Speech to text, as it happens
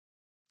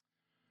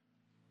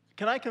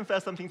Can I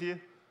confess something to you?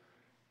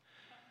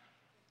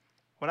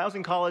 When I was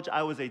in college,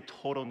 I was a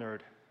total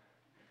nerd.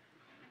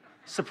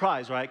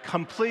 Surprise, right?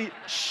 Complete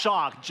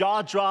shock,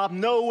 jaw drop.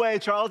 No way,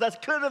 Charles,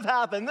 that couldn't have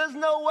happened. There's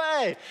no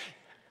way.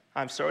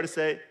 I'm sorry to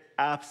say,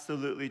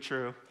 absolutely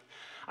true.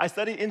 I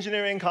studied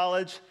engineering in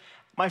college.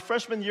 My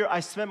freshman year, I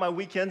spent my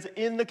weekends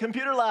in the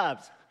computer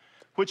labs,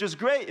 which is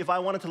great if I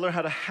wanted to learn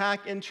how to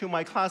hack into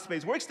my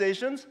classmates'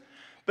 workstations,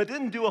 but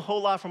didn't do a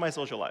whole lot for my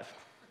social life.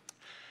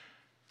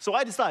 So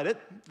I decided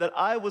that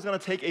I was going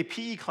to take a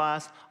PE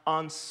class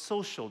on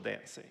social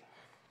dancing.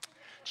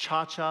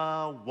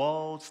 Cha-cha,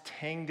 waltz,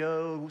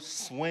 tango,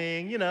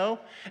 swing, you know.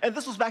 And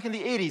this was back in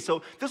the 80s,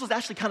 so this was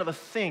actually kind of a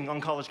thing on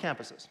college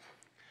campuses.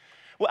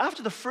 Well,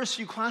 after the first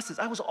few classes,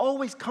 I was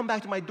always come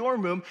back to my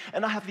dorm room,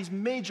 and I have these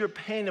major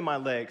pain in my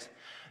legs.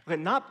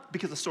 Okay, not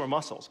because of sore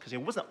muscles, because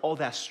it wasn't all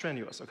that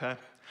strenuous, okay?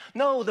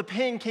 No, the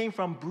pain came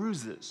from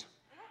bruises,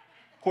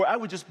 where I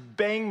would just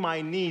bang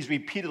my knees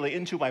repeatedly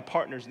into my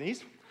partner's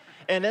knees,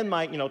 and then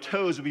my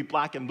toes would be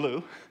black and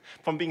blue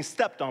from being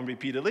stepped on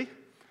repeatedly.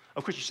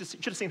 Of course, you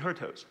should have seen her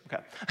toes,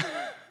 okay?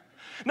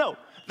 No,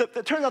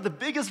 it turns out the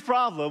biggest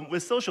problem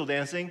with social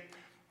dancing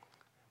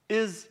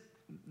is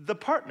the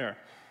partner.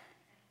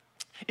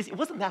 It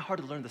wasn't that hard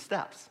to learn the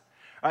steps,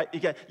 right?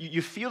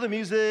 You feel the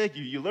music,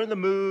 you learn the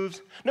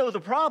moves. No,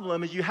 the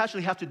problem is you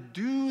actually have to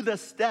do the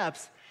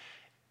steps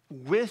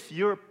with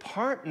your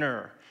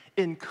partner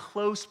in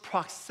close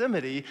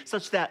proximity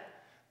such that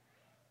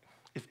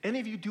if any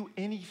of you do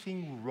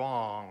anything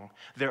wrong,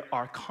 there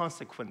are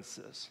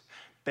consequences.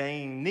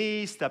 Banging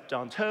knees, stepped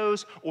on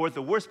toes, or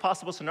the worst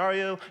possible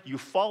scenario, you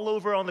fall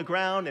over on the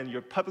ground and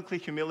you're publicly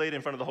humiliated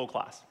in front of the whole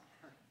class.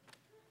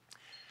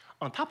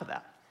 On top of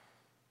that,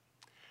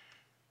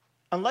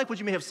 unlike what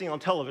you may have seen on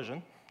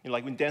television,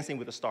 like when Dancing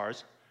with the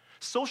Stars,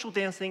 social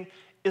dancing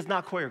is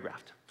not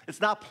choreographed.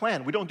 It's not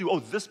planned. We don't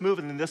do, this move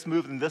and then this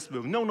move and this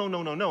move. No, no,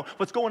 no, no, no.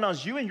 What's going on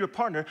is you and your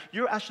partner,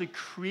 you're actually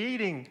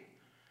creating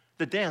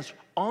the dance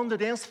on the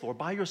dance floor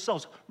by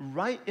yourselves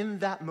right in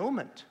that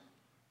moment.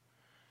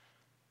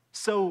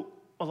 So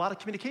a lot of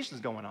communication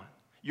is going on.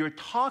 You're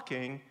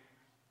talking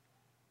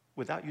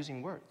without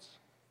using words,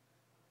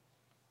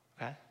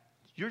 okay?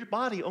 Your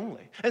body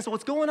only. And so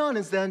what's going on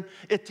is then,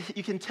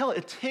 you can tell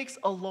it takes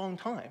a long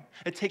time.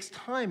 It takes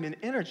time and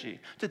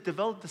energy to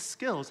develop the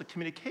skills, the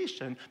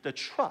communication, the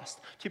trust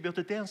to be able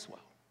to dance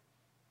well.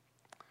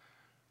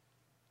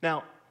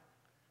 Now,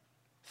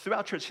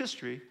 throughout church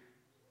history,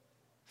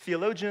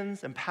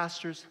 theologians and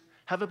pastors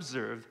have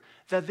observed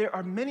that there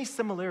are many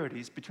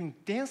similarities between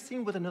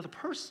dancing with another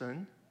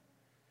person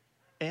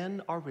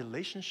and our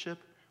relationship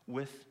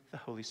with the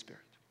Holy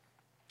Spirit.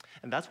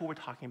 And that's what we're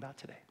talking about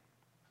today.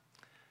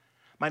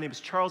 My name is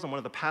Charles. I'm one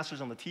of the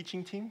pastors on the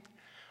teaching team.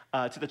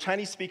 To the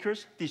Chinese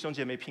speakers, 弟兄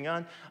姐妹平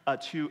安,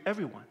 to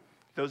everyone,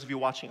 those of you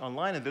watching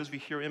online and those of you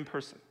here in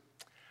person,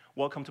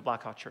 welcome to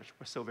Blackhawk Church.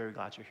 We're so very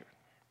glad you're here.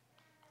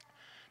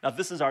 Now,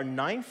 this is our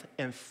 9th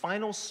and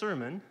final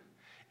sermon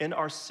in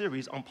our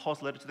series on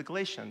Paul's letter to the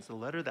Galatians, the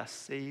letter that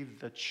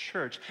saved the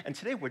church. And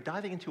today we're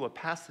diving into a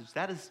passage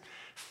that is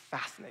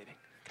fascinating.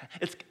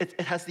 Okay? It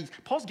has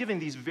Paul's giving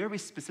these very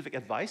specific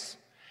advice,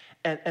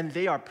 and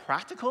they are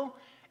practical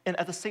and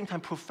at the same time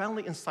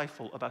profoundly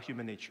insightful about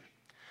human nature.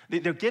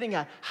 They're getting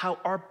at how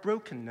our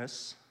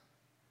brokenness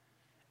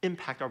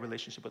impact our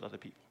relationship with other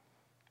people.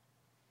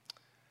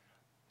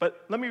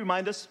 But let me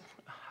remind us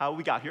how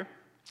we got here.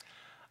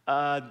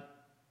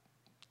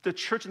 The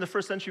church in the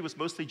first century was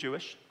mostly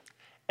Jewish.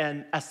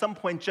 And at some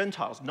point,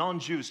 Gentiles,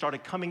 non-Jews,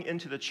 started coming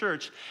into the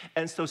church.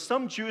 And so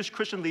some Jewish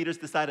Christian leaders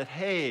decided,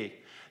 hey,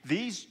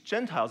 these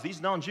Gentiles, these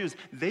non-Jews,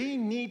 they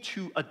need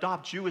to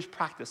adopt Jewish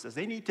practices.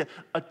 They need to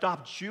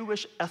adopt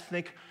Jewish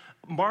ethnic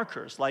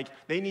markers. Like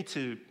they need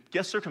to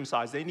get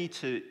circumcised. They need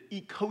to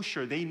eat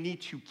kosher. They need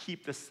to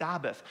keep the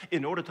Sabbath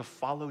in order to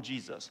follow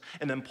Jesus.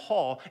 And then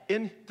Paul,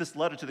 in this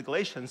letter to the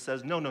Galatians,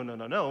 says, no, no, no,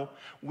 no, no.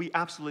 We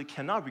absolutely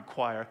cannot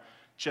require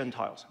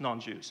Gentiles,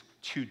 non-Jews,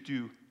 to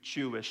do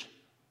Jewish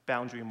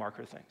boundary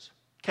marker things.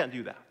 Can't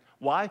do that.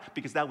 Why?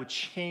 Because that would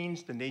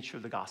change the nature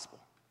of the gospel.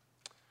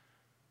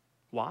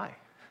 Why?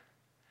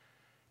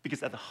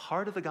 Because at the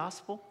heart of the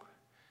gospel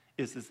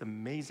is this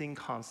amazing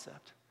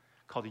concept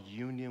called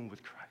union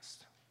with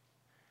Christ.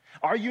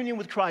 Our union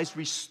with Christ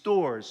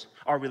restores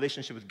our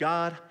relationship with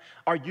God.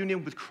 Our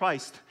union with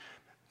Christ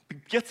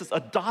gets us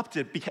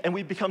adopted, and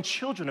we become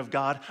children of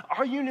God.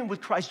 Our union with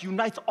Christ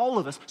unites all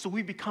of us, so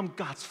we become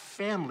God's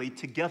family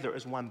together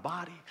as one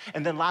body.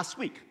 And then last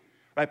week,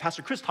 right,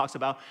 Pastor Chris talks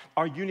about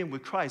our union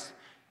with Christ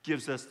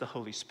gives us the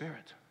Holy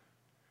Spirit.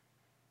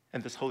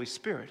 And this Holy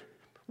Spirit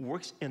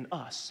works in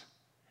us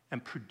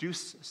and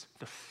produces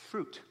the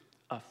fruit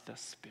of the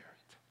Spirit.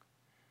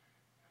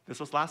 This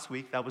was last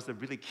week. That was the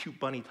really cute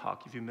bunny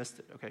talk if you missed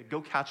it. Okay,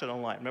 go catch it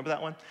online. Remember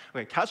that one?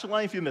 Okay, catch it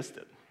online if you missed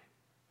it.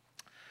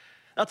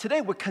 Now today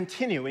we're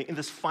continuing in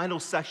this final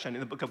section in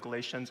the book of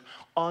Galatians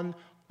on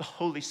the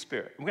Holy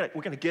Spirit. We're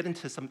going to get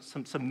into some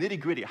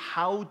nitty-gritty,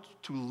 how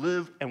to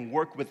live and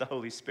work with the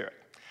Holy Spirit.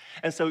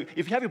 And so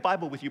if you have your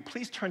Bible with you,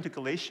 please turn to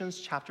Galatians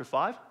chapter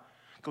 5.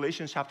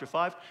 Galatians chapter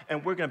 5,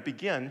 and we're going to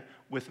begin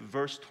with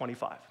verse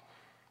 25.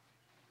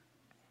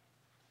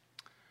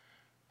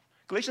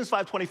 Galatians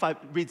 5:25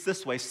 reads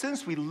this way,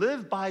 since we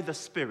live by the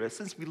Spirit,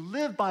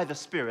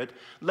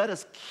 let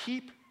us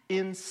keep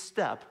in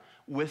step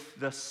with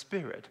the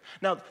Spirit.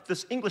 Now,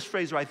 this English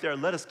phrase right there,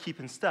 let us keep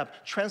in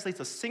step, translates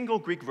a single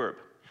Greek verb,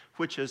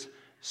 which is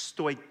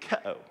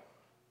stoikeo.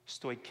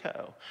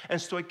 Stoikeo. And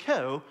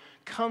stoikeo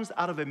comes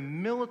out of a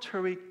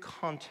military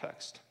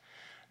context.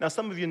 Now,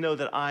 some of you know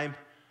that I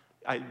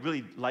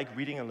really like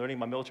reading and learning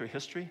my military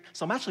history,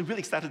 so I'm actually really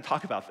excited to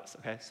talk about this,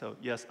 okay? So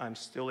yes, I'm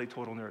still a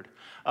total nerd.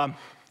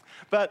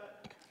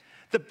 But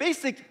the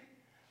basic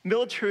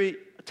military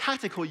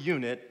tactical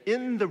unit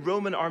in the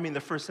Roman army in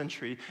the first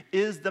century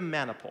is the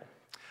maniple.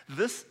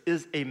 This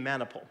is a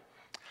maniple.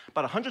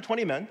 About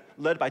 120 men,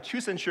 led by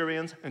 2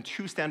 centurions and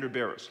 2 standard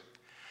bearers.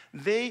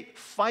 They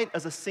fight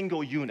as a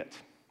single unit.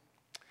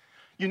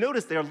 You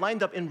notice they're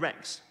lined up in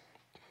ranks.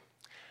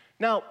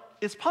 Now,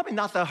 it's probably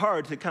not that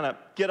hard to kind of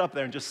get up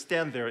there and just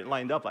stand there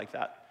lined up like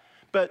that.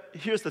 But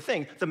here's the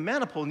thing, the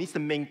maniple needs to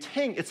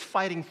maintain its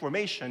fighting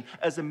formation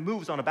as it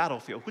moves on a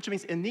battlefield, which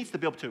means it needs to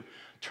be able to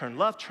turn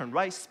left, turn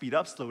right, speed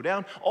up, slow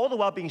down, all the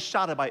while being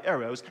shot at by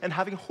arrows and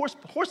having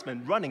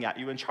horsemen running at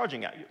you and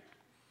charging at you.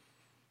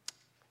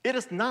 It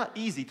is not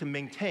easy to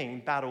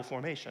maintain battle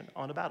formation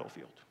on a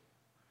battlefield.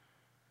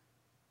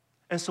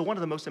 And so one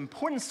of the most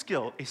important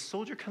skills a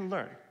soldier can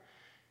learn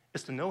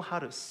is to know how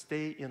to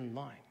stay in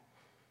line.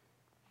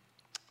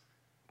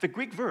 The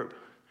Greek verb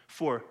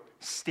for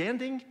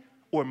standing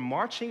or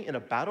marching in a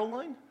battle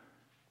line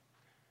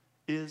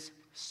is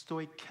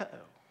stoikeo.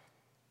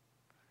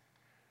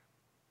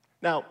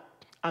 Now,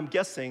 I'm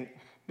guessing,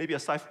 maybe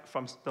aside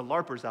from the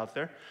LARPers out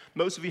there,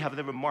 most of you have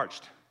never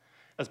marched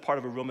as part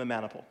of a Roman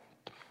maniple.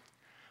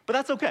 But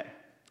that's okay,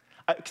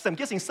 because I'm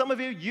guessing some of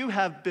you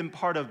have been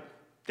part of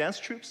dance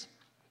troops,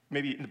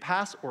 maybe in the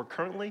past or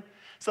currently.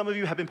 Some of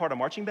you have been part of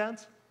marching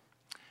bands.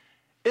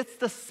 It's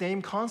the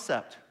same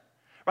concept,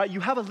 right? You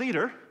have a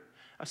leader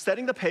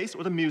setting the pace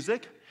or the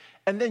music,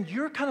 and then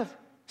you're kind of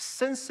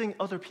sensing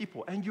other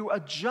people, and you're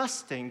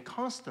adjusting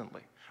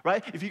constantly,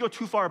 right? If you go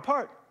too far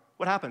apart,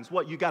 what happens?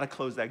 Well, you got to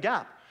close that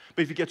gap.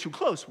 But if you get too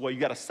close, well, you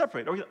got to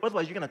separate, or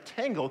otherwise you're going to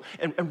tangle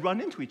and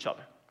run into each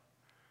other.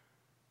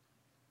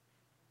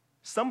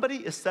 Somebody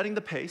is setting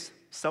the pace,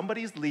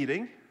 somebody is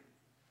leading,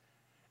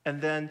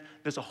 and then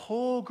there's a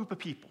whole group of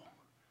people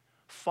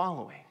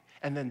following,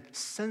 and then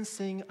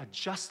sensing,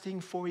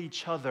 adjusting for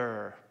each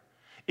other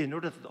in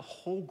order that the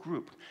whole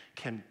group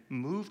can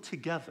move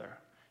together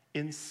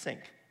in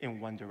sync in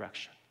one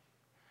direction.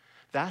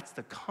 That's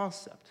the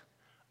concept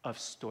of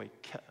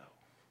stoikeo.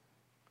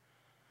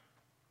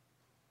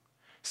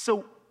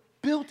 So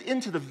built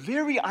into the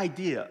very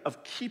idea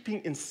of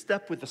keeping in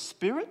step with the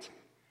Spirit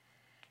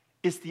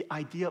is the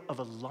idea of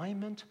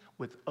alignment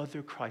with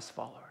other Christ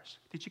followers.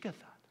 Did you get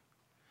that?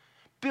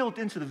 Built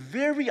into the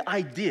very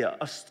idea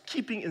of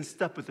keeping in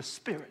step with the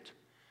Spirit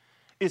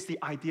is the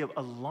idea of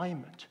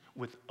alignment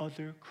with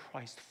other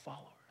Christ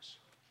followers.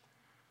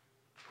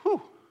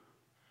 Whew.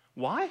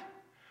 Why?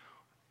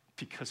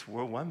 Because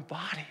we're one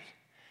body,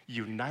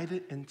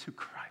 united into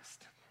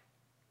Christ.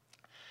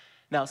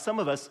 Now, some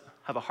of us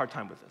have a hard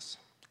time with this.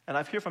 And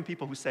I've heard from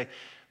people who say,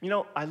 you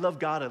know, I love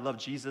God, I love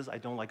Jesus, I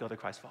don't like other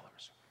Christ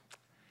followers.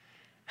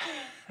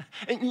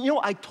 And you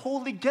know, I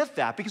totally get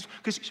that because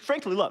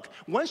frankly, look,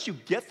 once you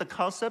get the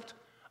concept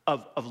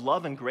of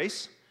love and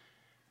grace,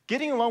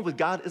 getting along with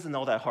God isn't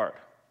all that hard,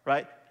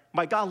 right?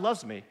 My God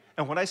loves me,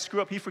 and when I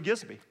screw up, he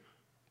forgives me.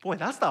 Boy,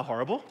 that's not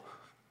horrible.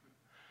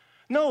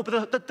 No,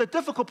 but the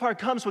difficult part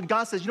comes when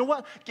God says, you know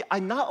what? I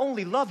not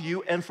only love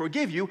you and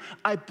forgive you,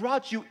 I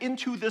brought you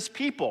into this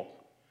people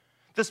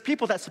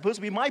that's supposed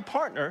to be my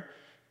partner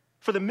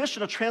for the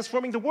mission of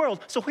transforming the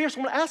world. So here's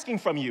what I'm asking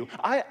from you.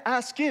 I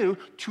ask you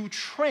to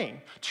train,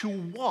 to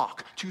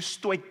walk, to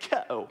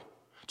stoikeo,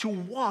 to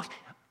walk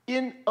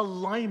in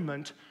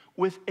alignment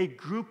with a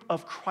group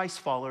of Christ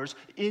followers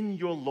in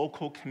your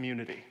local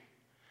community.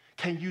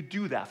 Can you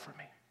do that for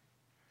me?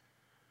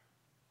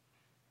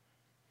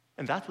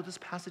 And that's what this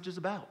passage is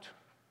about.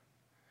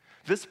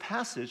 This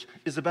passage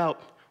is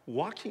about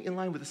walking in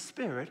line with the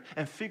Spirit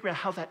and figuring out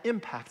how that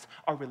impacts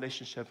our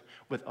relationship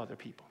with other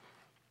people.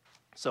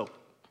 So,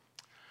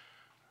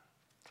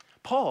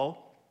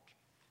 Paul,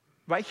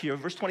 right here,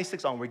 verse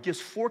 26 onward, gives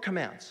 4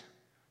 commands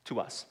to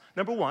us.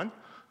 Number 1,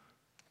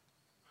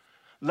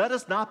 let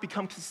us not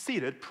become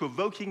conceited,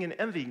 provoking and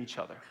envying each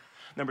other.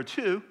 Number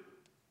 2,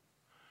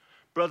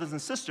 brothers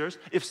and sisters,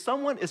 if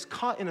someone is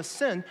caught in a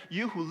sin,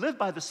 you who live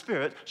by the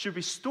Spirit should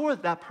restore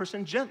that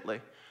person gently.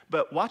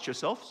 But watch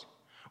yourselves,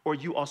 or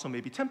you also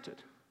may be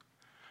tempted.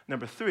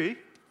 Number 3,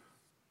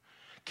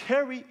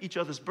 carry each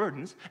other's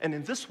burdens, and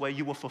in this way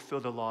you will fulfill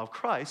the law of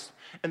Christ.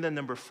 And then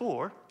number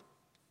 4,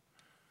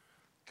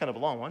 kind of a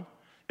long one,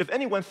 if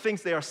anyone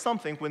thinks they are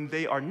something when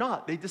they are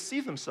not, they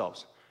deceive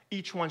themselves.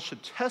 Each one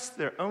should test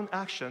their own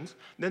actions,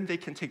 then they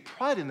can take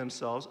pride in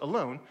themselves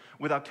alone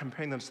without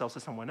comparing themselves to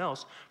someone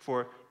else,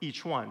 for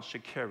each one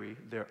should carry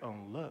their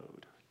own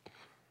load.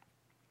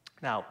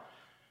 Now,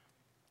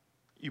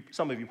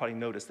 some of you probably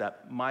noticed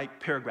that my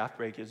paragraph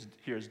break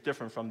here is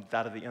different from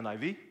that of the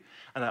NIV,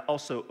 and I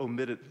also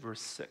omitted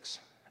verse 6.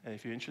 And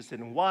if you're interested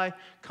in why,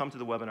 come to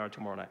the webinar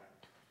tomorrow night.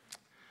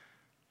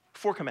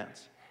 4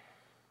 commands.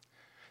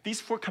 These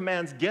 4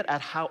 commands get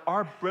at how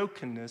our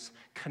brokenness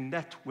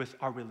connect with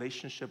our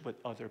relationship with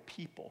other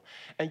people.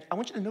 And I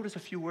want you to notice a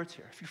few words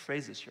here, a few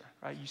phrases here,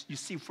 right? You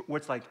see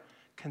words like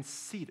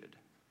conceited,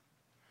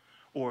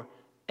 or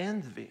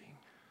envying,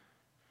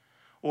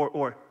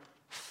 or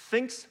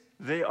thinks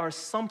they are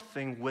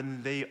something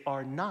when they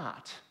are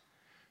not,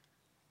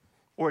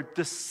 or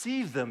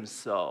deceive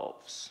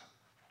themselves,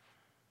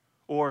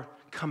 or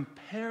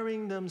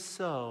comparing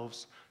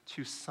themselves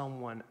to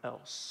someone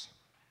else.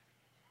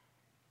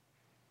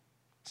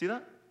 See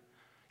that?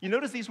 You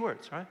notice these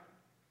words, right?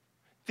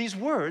 These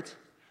words,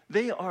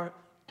 they're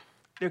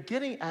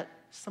getting at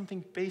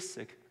something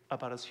basic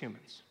about us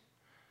humans.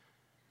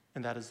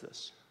 And that is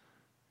this.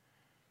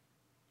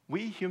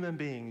 We human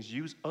beings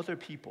use other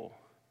people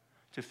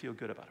to feel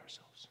good about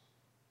ourselves.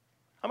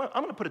 I'm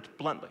going to put it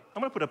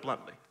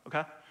bluntly.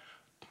 Okay?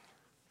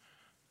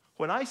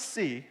 When I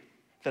see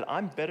that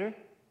I'm better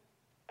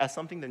at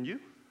something than you,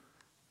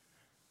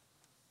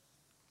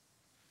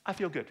 I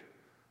feel good.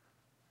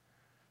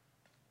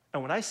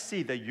 And when I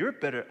see that you're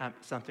better at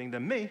something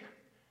than me,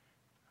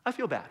 I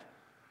feel bad.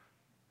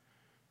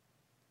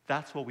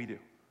 That's what we do.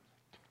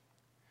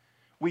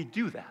 We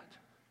do that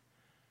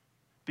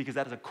because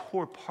that is a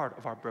core part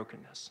of our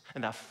brokenness,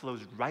 and that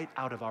flows right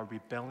out of our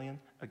rebellion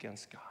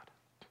against God.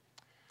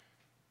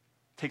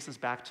 Takes us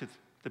back to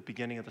the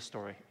beginning of the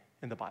story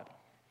in the Bible.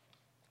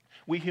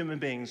 We human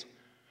beings,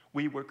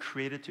 we were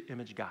created to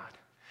image God.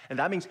 And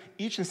that means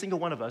each and single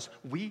one of us,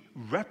 we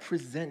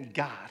represent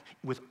God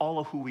with all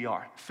of who we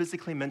are,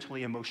 physically,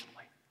 mentally,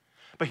 emotionally.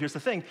 But here's the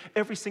thing,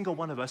 every single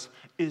one of us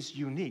is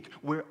unique.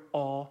 We're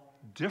all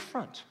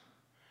different.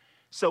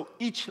 So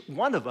each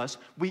one of us,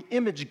 we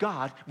image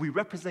God, we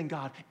represent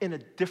God in a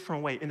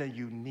different way, in a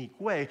unique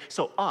way.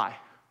 So I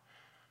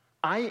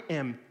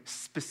am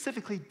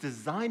specifically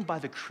designed by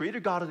the Creator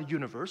God of the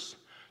universe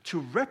to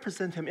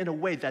represent Him in a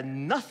way that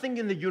nothing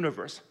in the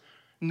universe,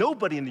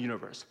 nobody in the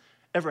universe,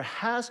 ever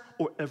has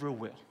or ever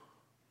will.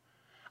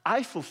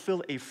 I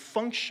fulfill a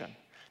function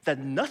that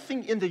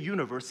nothing in the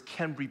universe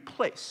can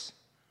replace.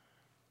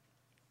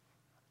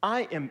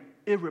 I am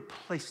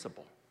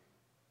irreplaceable.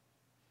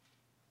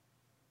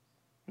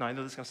 Now, I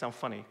know this is going to sound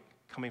funny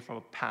coming from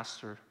a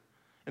pastor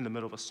in the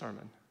middle of a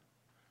sermon,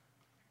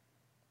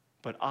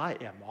 but I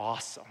am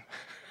awesome.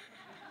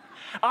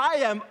 I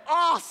am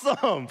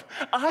awesome.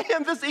 I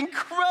am this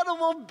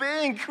incredible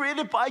being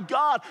created by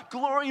God.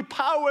 Glory,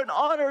 power, and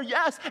honor,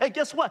 yes. And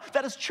guess what?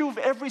 That is true of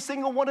every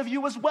single one of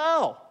you as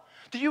well.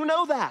 Do you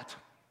know that?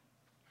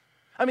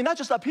 I mean, not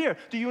just up here.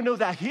 Do you know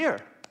that here?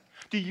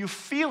 Do you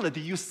feel it?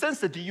 Do you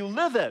sense it? Do you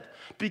live it?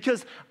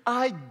 Because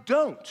I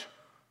don't.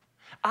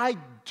 I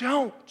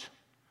don't.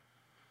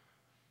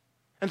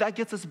 And that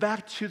gets us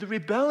back to the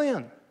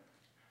rebellion.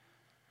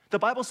 The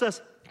Bible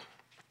says,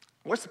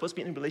 we're supposed to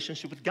be in a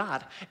relationship with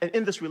God. And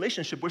in this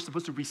relationship, we're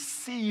supposed to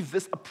receive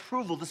this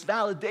approval, this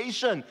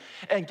validation.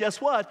 And guess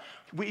what?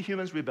 We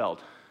humans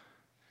rebelled.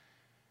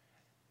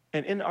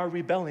 And in our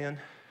rebellion,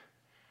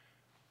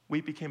 we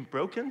became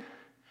broken.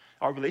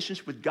 Our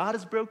relationship with God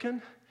is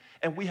broken.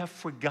 And we have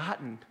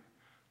forgotten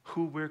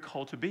who we're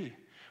called to be.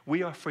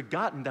 We are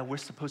forgotten that we're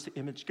supposed to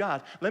image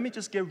God. Let me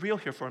just get real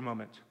here for a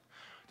moment.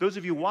 Those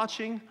of you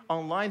watching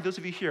online, those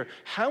of you here,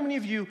 how many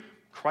of you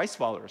Christ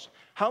followers,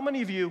 how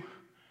many of you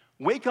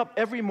wake up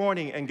every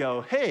morning and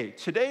go, hey,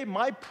 today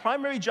my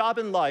primary job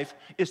in life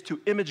is to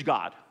image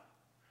God?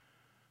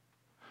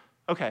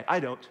 Okay, I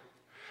don't.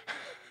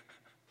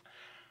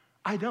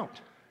 I don't.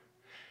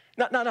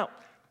 Now,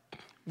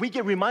 we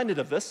get reminded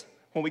of this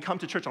when we come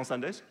to church on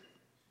Sundays,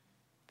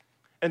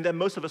 and then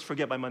most of us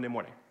forget by Monday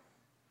morning.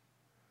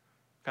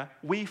 Okay?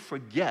 We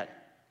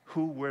forget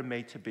who we're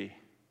made to be.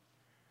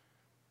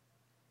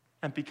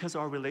 And because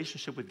our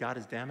relationship with God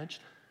is damaged,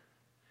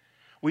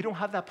 we don't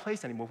have that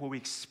place anymore where we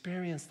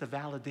experience the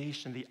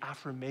validation, the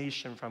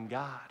affirmation from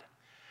God.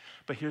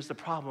 But here's the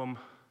problem.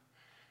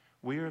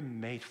 We're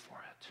made for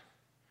it.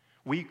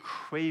 We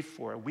crave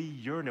for it. We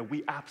yearn it.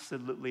 We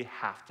absolutely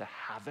have to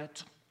have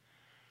it.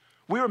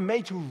 We are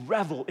made to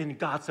revel in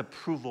God's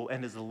approval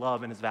and His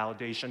love and His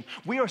validation.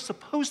 We are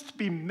supposed to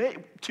be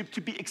made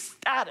to be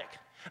ecstatic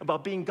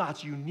about being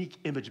God's unique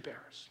image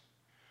bearers.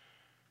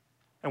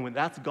 And when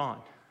that's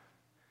gone,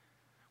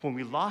 when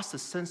we lost the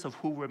sense of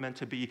who we're meant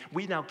to be,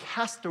 we now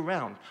cast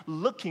around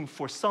looking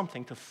for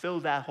something to fill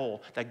that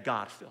hole that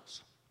God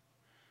fills.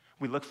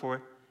 We look for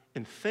it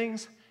in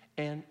things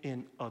and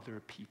in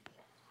other people.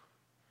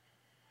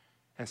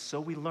 And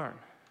so we learn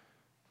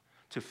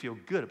to feel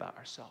good about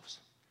ourselves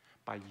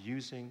by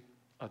using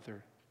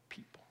other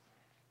people.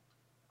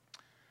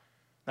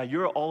 Now,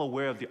 you're all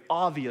aware of the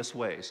obvious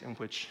ways in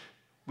which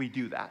we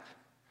do that.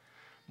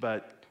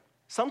 But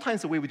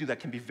sometimes the way we do that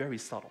can be very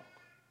subtle.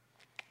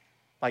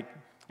 Like,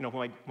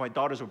 when my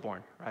daughters were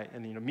born, right?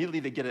 And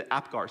immediately they get an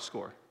APGAR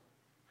score.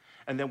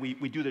 And then we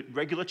do the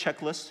regular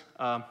checklist,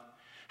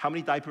 how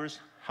many diapers,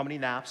 how many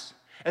naps,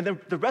 And then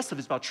the rest of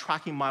it is about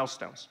tracking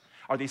milestones.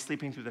 Are they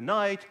sleeping through the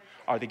night?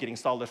 Are they getting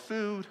solid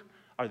food?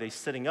 Are they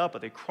sitting up? Are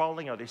they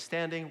crawling? Are they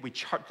standing? We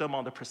chart them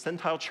on the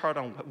percentile chart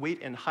on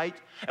weight and height.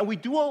 And we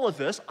do all of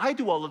this. I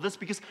do all of this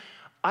because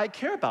I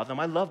care about them.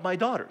 I love my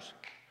daughters.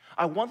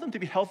 I want them to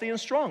be healthy and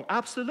strong,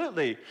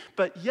 absolutely.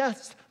 But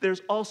yes,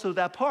 there's also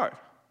that part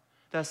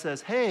that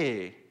says,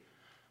 hey,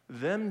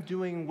 them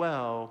doing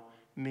well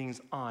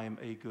means I'm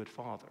a good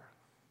father.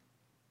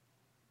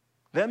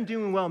 Them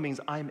doing well means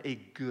I'm a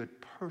good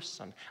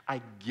person.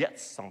 I get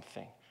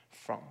something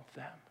from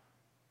them.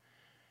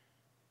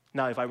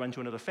 Now, if I run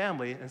to another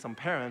family and some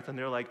parents and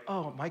they're like,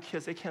 oh, my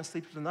kids, they can't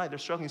sleep through the night. They're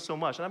struggling so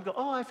much. And I'm going,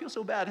 oh, I feel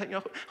so bad.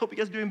 Hope you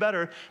guys are doing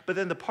better. But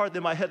then the part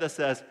in my head that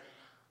says,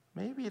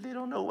 maybe they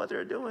don't know what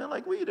they're doing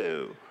like we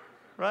do,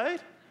 right?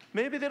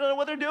 Maybe they don't know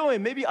what they're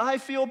doing. Maybe I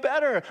feel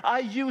better. I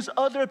use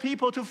other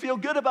people to feel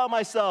good about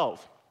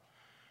myself.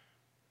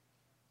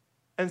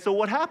 And so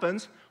what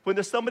happens when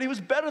there's somebody who's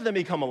better than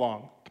me come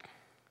along?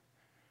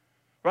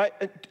 Right?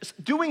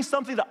 Doing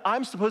something that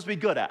I'm supposed to be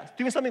good at,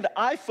 doing something that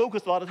I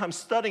focus a lot of time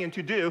studying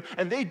to do,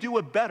 and they do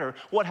it better,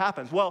 what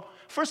happens? Well,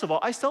 first of all,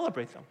 I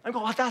celebrate them. I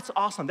go, oh, that's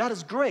awesome. That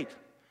is great.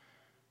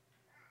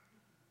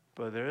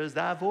 But there is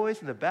that voice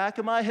in the back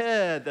of my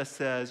head that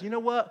says, you know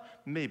what?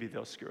 Maybe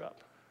they'll screw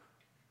up.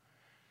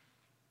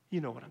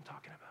 You know what I'm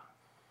talking about.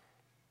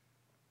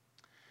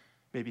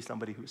 Maybe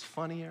somebody who's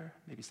funnier,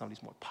 maybe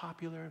somebody's more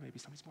popular, maybe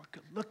somebody's more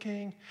good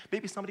looking,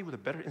 maybe somebody with a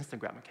better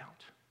Instagram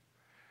account.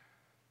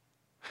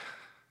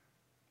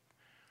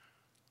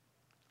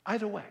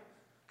 Either way,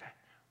 okay,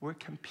 we're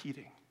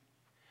competing.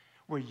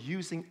 We're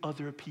using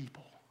other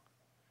people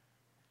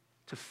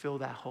to fill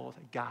that hole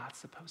that God's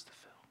supposed to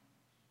fill.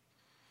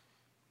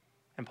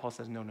 And Paul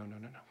says, no.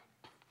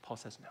 Paul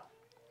says no.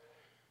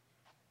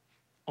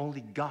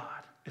 Only God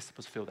is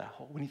supposed to fill that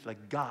hole. We need to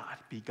let God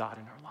be God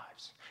in our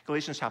lives.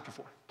 Galatians chapter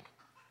 4.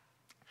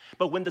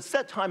 But when the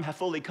set time had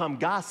fully come,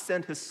 God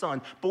sent his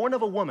son, born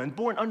of a woman,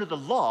 born under the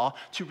law,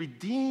 to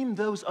redeem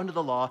those under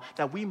the law,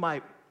 that we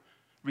might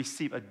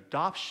receive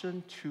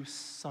adoption to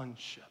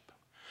sonship.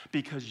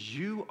 Because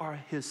you are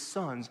his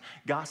sons,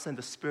 God sent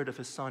the Spirit of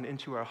his Son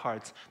into our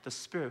hearts, the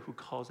Spirit who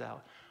calls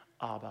out,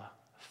 Abba,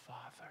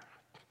 Father.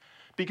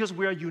 Because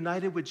we are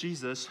united with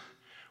Jesus,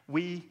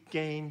 we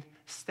gain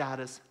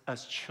status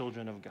as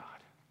children of God.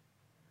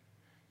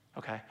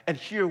 Okay? And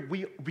here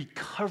we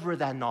recover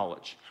that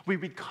knowledge. We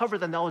recover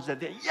the knowledge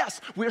that, yes,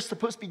 we're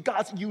supposed to be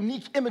God's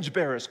unique image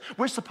bearers.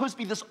 We're supposed to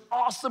be this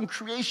awesome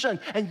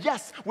creation. And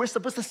yes, we're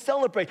supposed to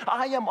celebrate.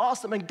 I am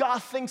awesome, and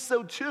God thinks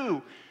so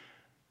too.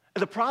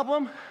 And the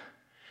problem,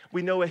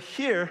 we know it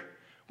here,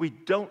 we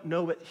don't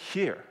know it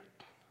here.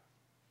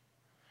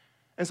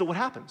 And so what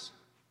happens?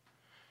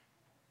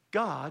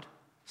 God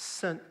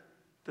sent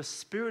the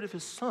Spirit of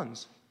his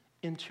sons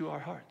into our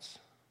hearts.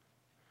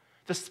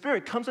 The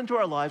Spirit comes into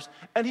our lives,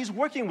 and he's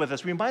working with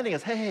us, reminding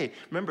us, hey,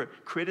 remember,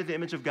 created the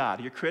image of God.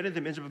 You're created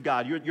in the image of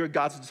God. You're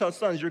God's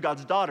sons. You're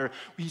God's daughter.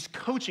 He's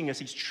coaching us.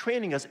 He's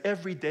training us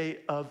every day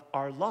of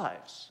our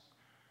lives.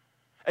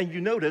 And you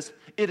notice,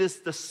 it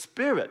is the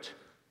Spirit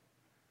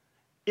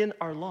in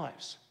our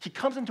lives. He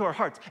comes into our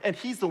hearts, and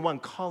he's the one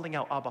calling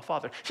out Abba,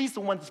 Father. He's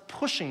the one that's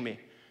pushing me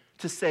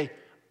to say,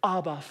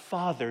 Abba,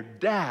 Father,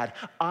 Dad,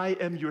 I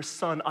am your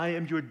son. I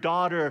am your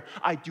daughter.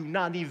 I do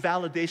not need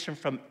validation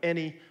from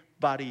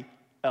anybody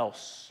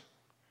else.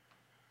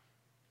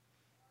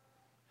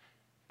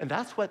 And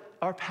that's what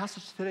our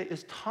passage today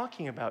is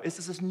talking about. It's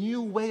this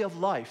new way of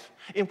life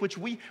in which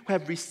we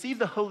have received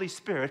the Holy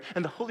Spirit,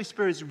 and the Holy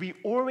Spirit is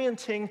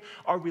reorienting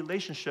our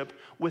relationship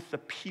with the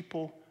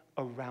people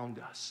around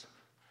us.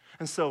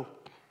 And so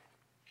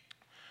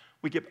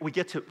we get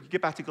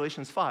back to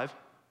Galatians 5.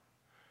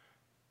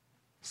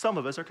 Some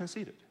of us are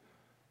conceited.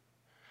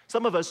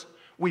 Some of us,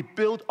 we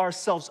build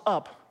ourselves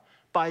up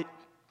by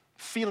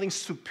feeling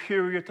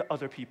superior to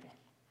other people,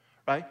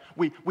 right?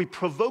 We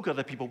provoke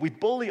other people. We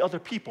bully other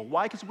people.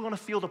 Why? Because we want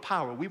to feel the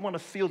power. We want to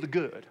feel the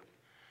good.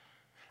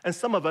 And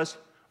some of us,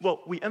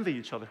 well, we envy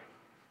each other.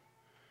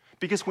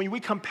 Because when we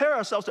compare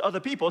ourselves to other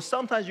people,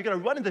 sometimes you're going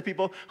to run into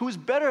people who's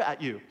better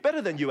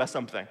than you at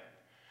something.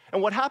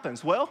 And what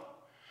happens? Well,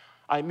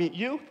 I meet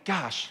you.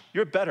 Gosh,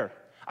 you're better.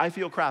 I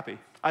feel crappy.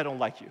 I don't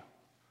like you.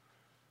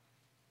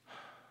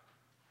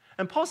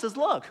 And Paul says,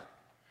 look,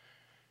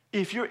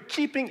 if you're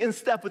keeping in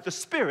step with the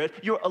Spirit,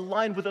 you're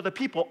aligned with other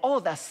people, all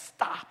of that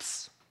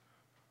stops.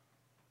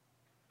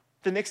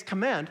 The next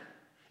command,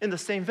 in the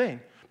same vein,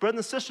 brothers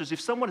and sisters,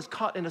 if someone is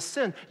caught in a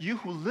sin, you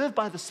who live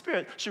by the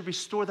Spirit should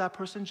restore that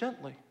person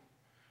gently.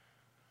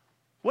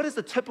 What is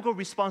the typical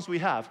response we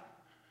have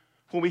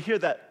when we hear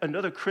that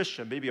another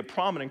Christian, maybe a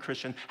prominent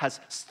Christian, has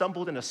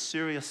stumbled in a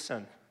serious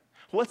sin?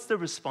 What's the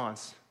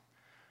response?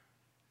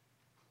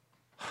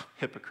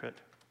 Hypocrite.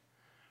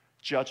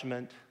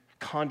 Judgment,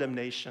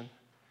 condemnation.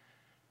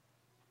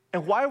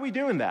 And why are we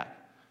doing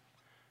that?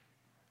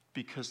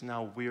 Because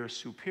now we're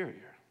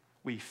superior.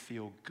 We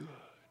feel good.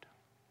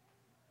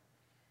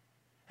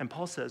 And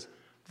Paul says,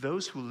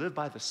 those who live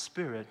by the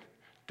Spirit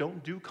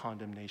don't do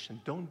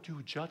condemnation, don't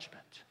do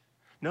judgment.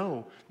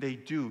 No, they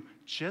do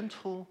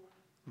gentle,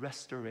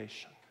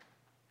 restoration.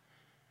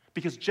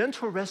 Because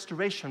gentle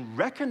restoration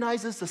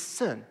recognizes the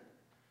sin,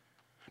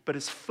 but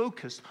is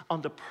focused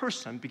on the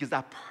person because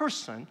that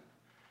person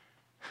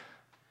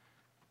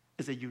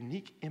is a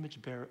unique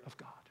image bearer of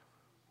God.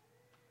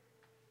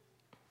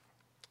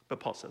 But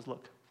Paul says,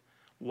 look,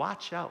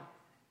 watch out,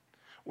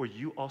 or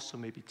you also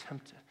may be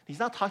tempted. He's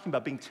not talking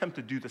about being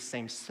tempted to do the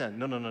same sin.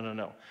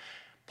 No.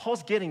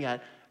 Paul's getting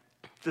at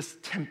this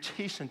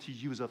temptation to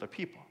use other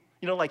people.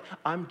 You know, like,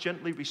 I'm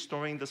gently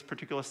restoring this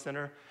particular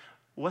sinner.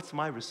 What's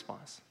my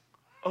response?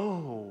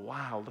 Oh,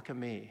 wow, look at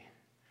me.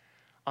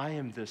 I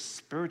am the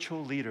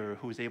spiritual leader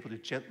who is able to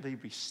gently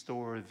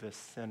restore this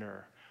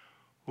sinner.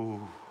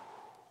 Ooh.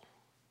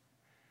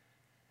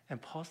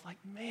 And Paul's like,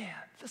 man,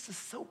 this is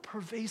so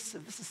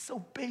pervasive. This is so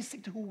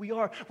basic to who we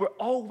are. We're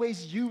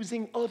always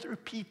using other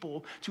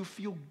people to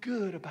feel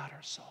good about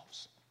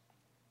ourselves.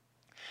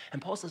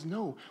 And Paul says,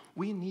 no,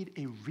 we need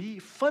a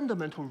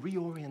fundamental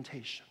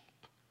reorientation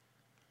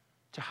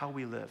to how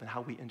we live and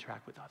how we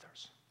interact with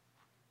others.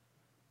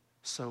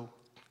 So,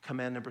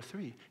 command number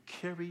 3,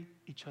 carry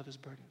each other's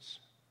burdens.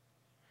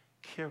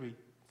 Carry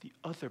the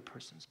other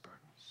person's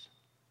burdens.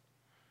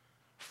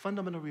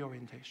 Fundamental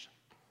reorientation.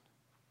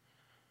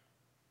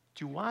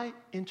 Do I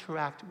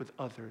interact with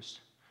others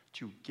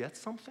to get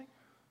something?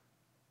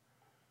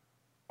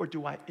 Or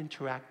do I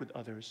interact with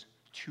others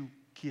to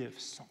give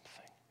something?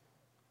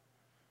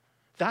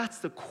 That's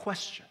the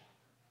question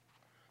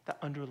that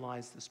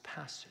underlies this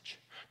passage.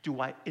 Do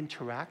I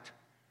interact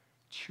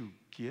to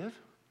give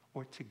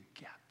or to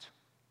get?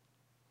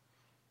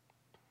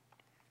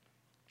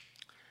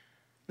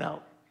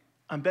 Now,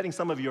 I'm betting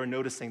some of you are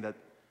noticing that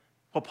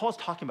what Paul's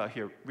talking about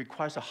here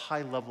requires a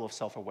high level of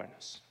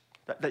self-awareness.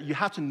 That you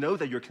have to know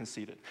that you're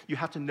conceited. You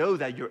have to know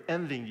that you're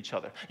envying each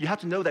other. You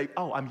have to know that,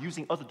 oh, I'm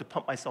using others to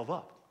pump myself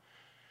up.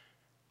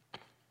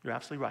 You're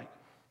absolutely right.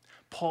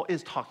 Paul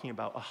is talking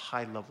about a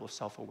high level of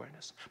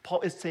self-awareness.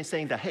 Paul is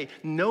saying that, hey,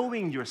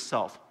 knowing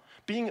yourself,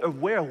 being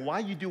aware of why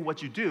you do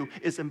what you do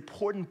is an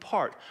important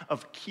part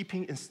of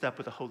keeping in step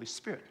with the Holy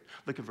Spirit.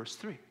 Look at verse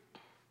 3.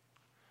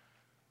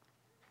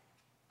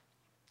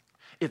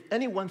 If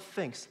anyone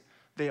thinks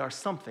they are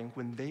something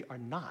when they are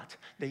not,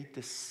 they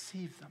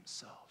deceive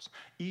themselves.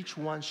 Each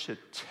one should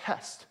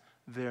test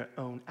their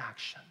own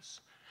actions.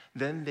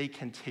 Then they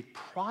can take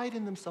pride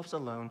in themselves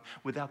alone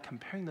without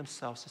comparing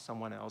themselves to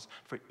someone else,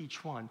 for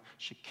each one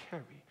should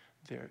carry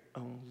their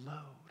own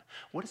load.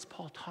 What is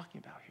Paul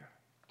talking about here?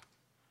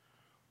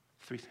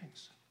 3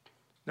 things.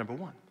 Number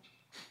 1,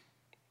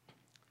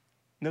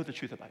 know the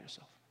truth about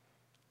yourself.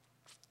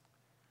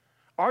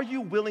 Are you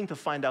willing to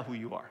find out who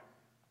you are?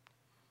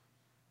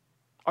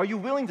 Are you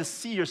willing to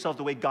see yourself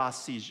the way God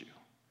sees you?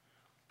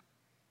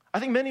 I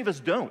think many of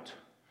us don't.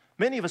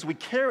 Many of us, we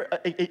carry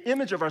an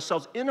image of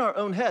ourselves in our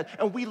own head,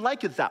 and we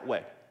like it that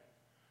way.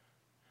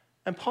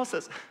 And Paul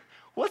says,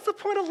 what's the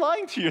point of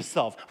lying to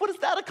yourself? What does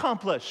that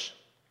accomplish?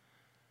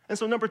 And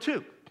so number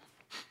 2,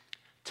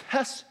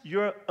 test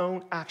your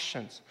own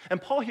actions. And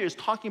Paul here is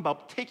talking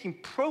about taking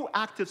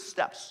proactive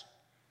steps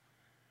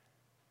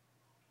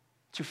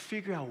to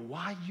figure out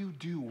why you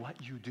do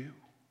what you do.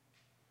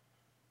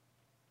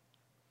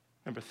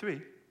 Number 3,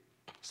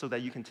 so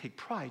that you can take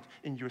pride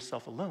in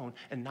yourself alone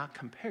and not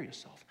compare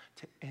yourself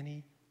to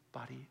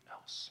anybody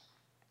else.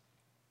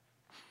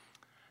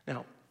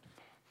 Now,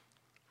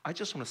 I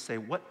just want to say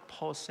what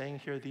Paul is saying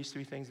here, these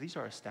 3 things, these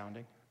are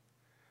astounding.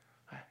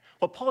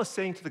 What Paul is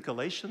saying to the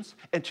Galatians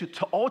and to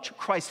all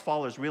Christ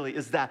followers really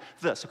is that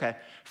this, okay?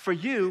 For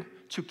you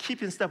to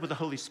keep in step with the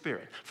Holy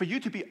Spirit, for you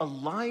to be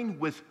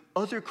aligned with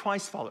other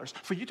Christ followers,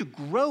 for you to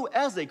grow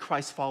as a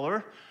Christ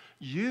follower,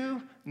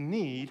 you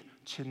need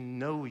to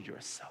know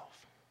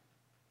yourself.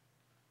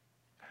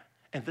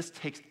 And this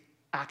takes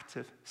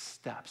active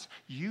steps.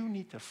 You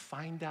need to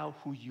find out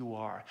who you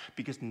are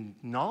because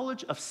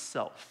knowledge of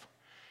self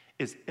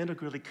is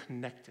integrally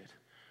connected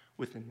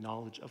with the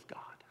knowledge of God.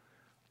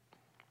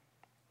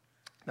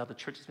 Now, the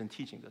church has been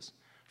teaching this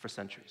for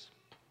centuries.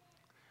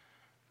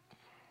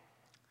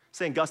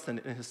 St. Augustine,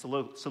 in his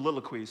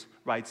soliloquies,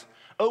 writes,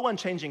 "O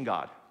unchanging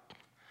God,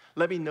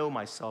 let me know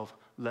myself,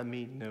 let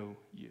me know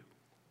you."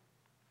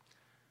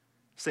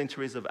 St.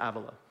 Teresa of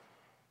Avila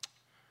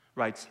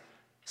writes,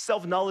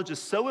 "Self-knowledge is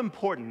so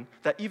important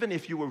that even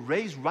if you were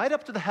raised right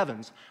up to the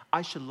heavens,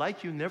 I should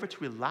like you never to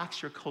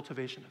relax your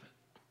cultivation of it."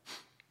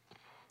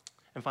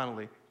 And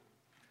finally,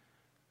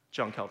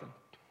 John Calvin,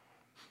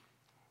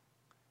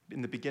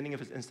 in the beginning of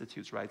his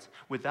Institutes, writes,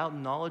 "Without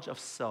knowledge of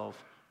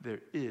self, there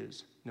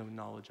is no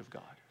knowledge of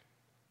God."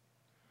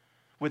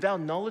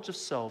 Without knowledge of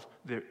self,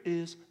 there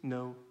is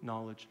no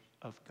knowledge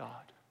of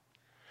God.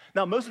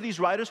 Now, most of these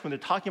writers, when they're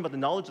talking about the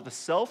knowledge of the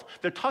self,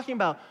 they're talking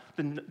about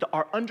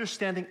our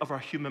understanding of our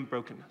human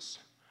brokenness.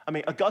 I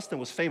mean, Augustine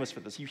was famous for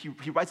this.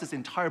 He writes this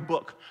entire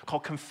book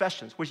called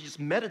Confessions, where he's just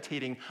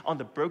meditating on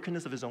the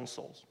brokenness of his own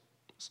soul.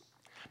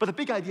 But the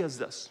big idea is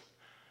this.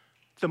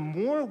 The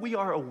more we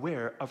are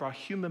aware of our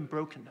human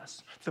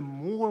brokenness, the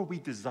more we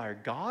desire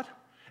God,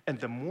 and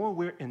the more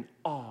we're in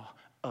awe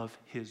of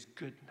his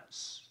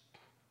goodness.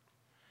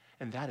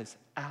 And that is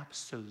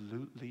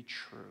absolutely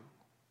true.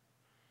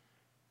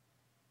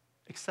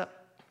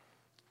 Except,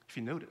 if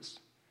you notice,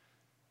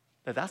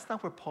 that's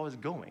not where Paul is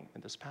going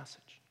in this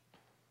passage,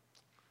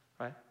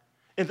 right?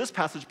 In this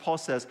passage, Paul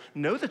says,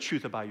 know the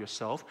truth about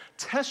yourself,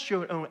 test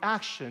your own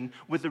action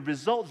with the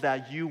result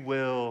that you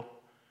will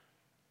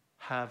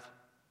have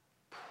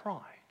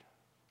pride.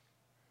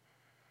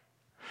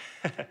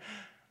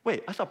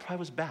 Wait, I thought pride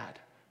was bad.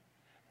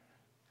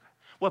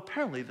 Well,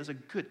 apparently there's a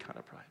good kind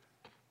of pride.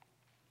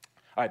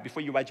 All right,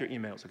 before you write your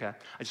emails, okay,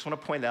 I just want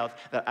to point out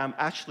that I'm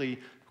actually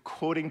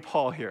quoting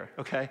Paul here,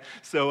 okay?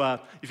 So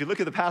if you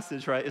look at the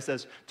passage, right, it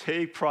says,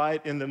 take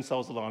pride in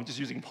themselves alone. I'm just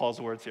using Paul's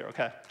words here,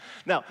 okay?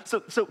 Now,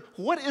 so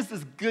what is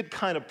this good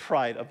kind of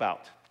pride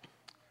about?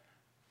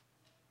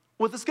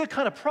 Well, this good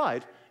kind of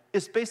pride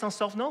is based on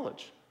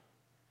self-knowledge.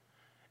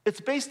 It's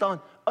based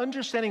on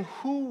understanding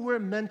who we're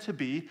meant to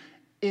be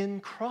in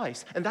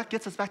Christ. And that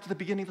gets us back to the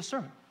beginning of the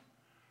sermon,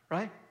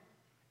 right?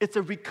 It's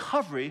a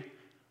recovery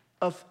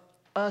of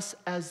us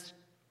as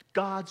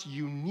God's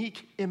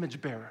unique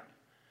image bearer.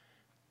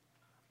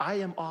 I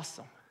am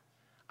awesome.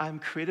 I am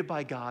created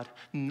by God.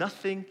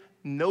 Nothing,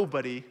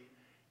 nobody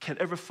can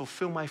ever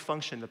fulfill my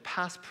function, the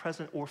past,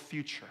 present, or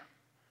future.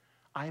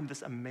 I am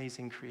this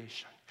amazing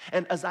creation.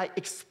 And as I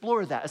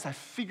explore that, as I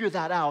figure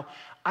that out,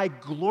 I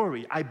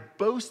glory, I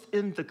boast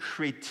in the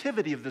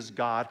creativity of this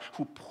God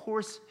who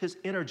pours his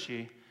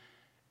energy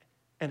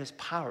and his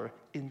power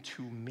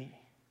into me.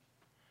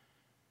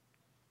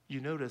 You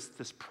notice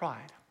this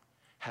pride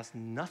has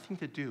nothing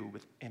to do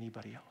with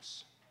anybody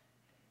else.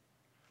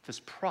 This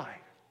pride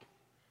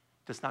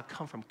does not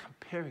come from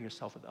comparing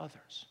yourself with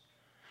others.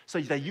 So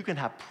that you can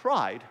have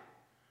pride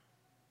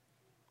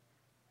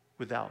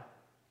without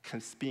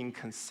being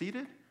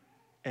conceited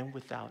and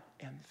without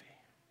envy.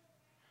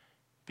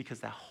 Because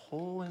that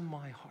hole in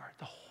my heart,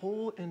 the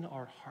hole in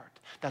our heart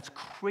that's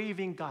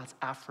craving God's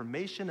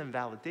affirmation and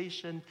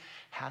validation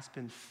has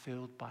been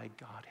filled by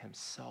God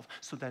himself.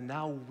 So that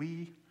now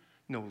we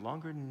no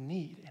longer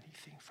need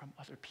anything from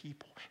other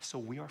people. So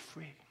we are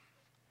free.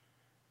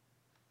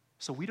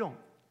 So we don't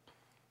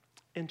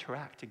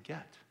interact to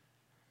get.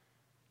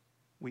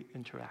 We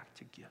interact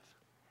to give.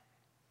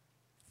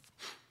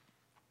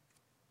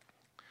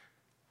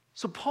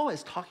 So Paul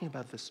is talking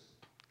about this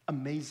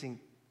amazing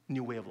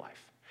new way of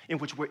life in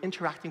which we're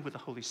interacting with the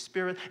Holy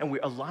Spirit and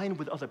we're aligned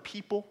with other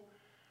people.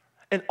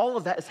 And all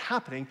of that is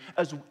happening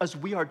as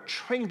we are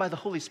trained by the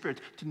Holy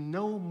Spirit to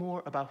know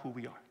more about who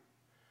we are.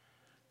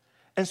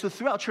 And so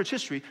throughout church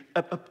history,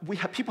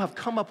 people have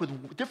come up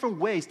with different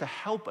ways to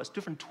help us,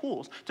 different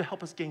tools to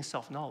help us gain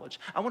self-knowledge.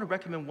 I want to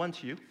recommend one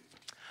to you.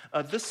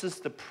 This is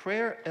the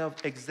Prayer of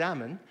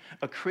Examen,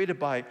 created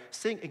by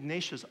St.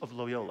 Ignatius of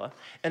Loyola.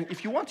 And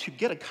if you want to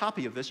get a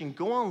copy of this, you can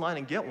go online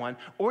and get one,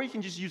 or you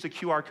can just use a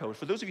QR code.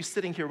 For those of you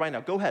sitting here right now,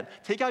 go ahead,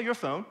 take out your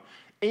phone,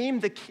 aim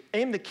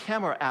the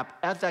camera app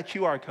at that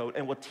QR code,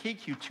 and we'll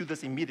take you to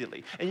this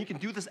immediately. And you can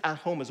do this at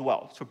home as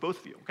well. It's for both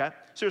of you, okay?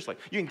 Seriously,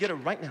 you can get it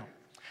right now.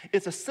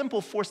 It's a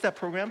simple 4-step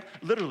program.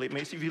 Literally, I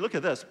mean, if you look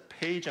at this,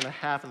 page and a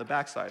half on the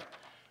backside.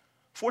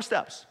 4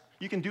 steps.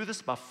 You can do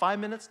this about 5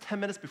 minutes, 10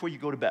 minutes before you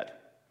go to bed.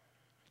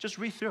 Just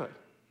read through it.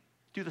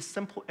 Do the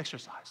simple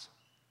exercise.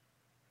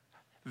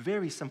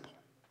 Very simple.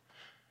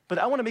 But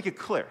I want to make it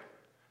clear.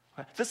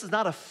 This is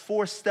not a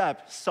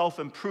 4-step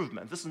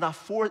self-improvement. This is not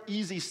 4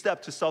 easy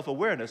steps to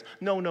self-awareness.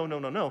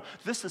 No.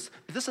 This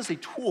is a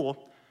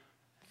tool.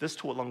 This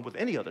tool, along with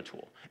any other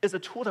tool, is a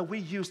tool that we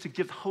use to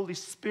give the Holy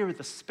Spirit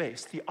the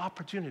space, the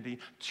opportunity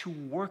to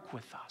work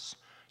with us,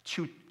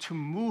 to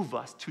move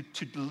us,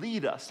 to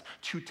lead us,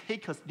 to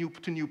take us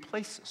to new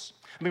places.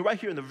 I mean, right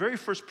here in the very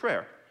first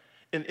prayer,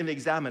 in the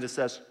Examen, it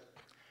says,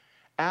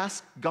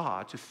 ask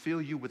God to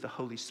fill you with the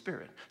Holy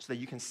Spirit so that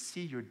you can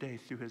see your day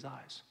through his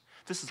eyes.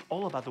 This is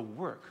all about the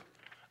work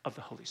of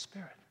the Holy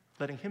Spirit,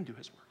 letting him do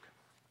his work.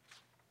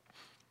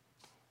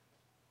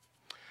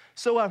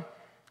 So,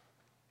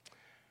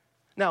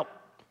 now,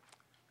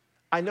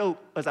 I know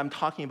as I'm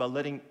talking about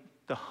letting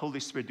the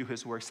Holy Spirit do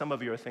his work, some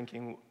of you are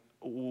thinking,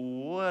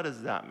 what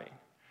does that mean?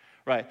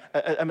 Right?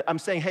 I'm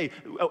saying, hey,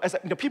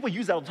 people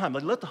use that all the time,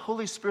 like, let the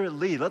Holy Spirit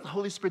lead, let the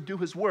Holy Spirit do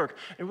his work.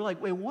 And we're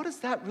like, wait, what does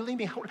that really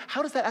mean?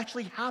 How does that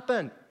actually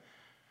happen?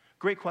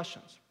 Great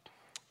questions.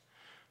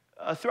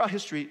 Throughout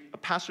history,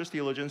 pastors,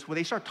 theologians, when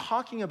they start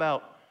talking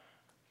about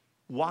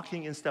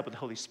walking in step with the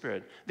Holy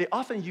Spirit, they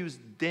often use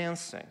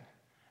dancing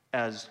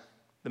as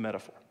the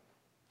metaphor.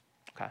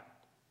 Okay?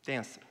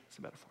 Dancing is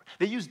a metaphor.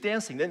 They use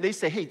dancing. Then they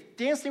say, hey,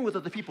 dancing with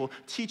other people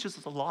teaches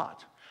us a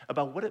lot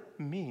about what it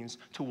means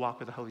to walk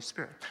with the Holy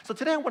Spirit. So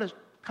today I want to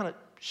kind of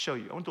show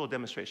you. I want to do a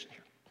demonstration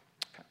here.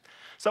 Okay.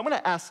 So I'm going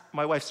to ask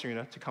my wife,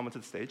 Serena, to come onto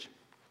the stage.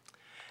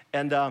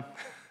 And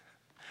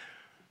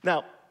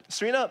now,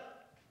 Serena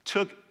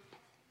took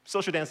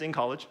social dancing in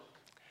college.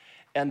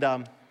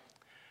 And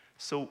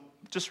so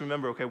just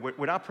remember, okay,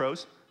 we're not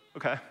pros,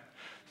 okay?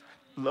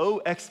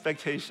 Low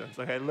expectations,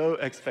 okay? Low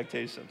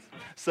expectations.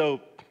 So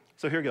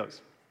here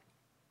goes.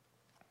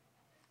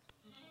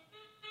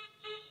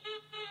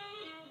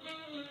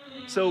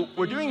 So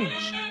we're doing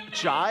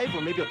jive,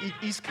 or maybe an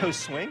East Coast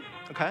swing,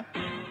 okay?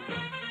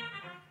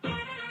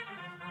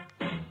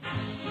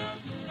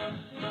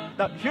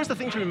 Now, here's the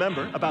thing to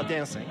remember about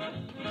dancing,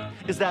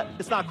 is that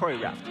it's not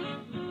choreographed.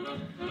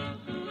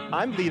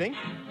 I'm leading,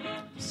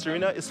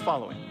 Serena is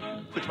following,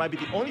 which might be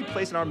the only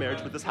place in our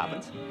marriage where this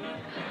happens.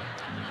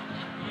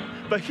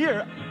 But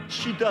here,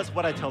 she does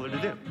what I tell her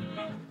to do.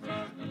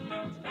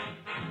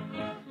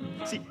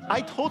 See,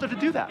 I told her to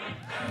do that.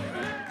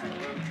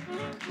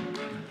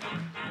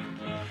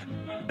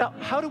 Now,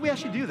 how do we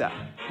actually do that?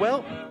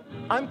 Well,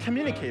 I'm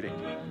communicating,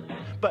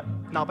 but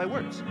not by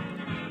words.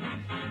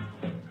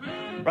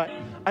 Right?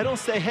 I don't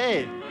say,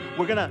 hey,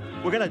 we're gonna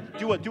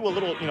do a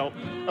little,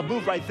 a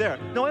move right there.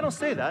 No, I don't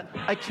say that.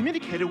 I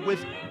communicate it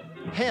with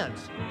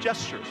hands,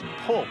 gestures,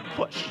 pull,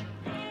 push.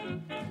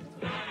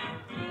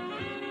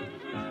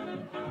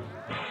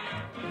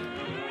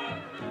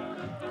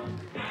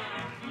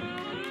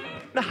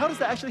 Now, how does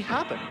that actually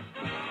happen?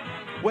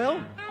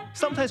 Well,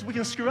 sometimes we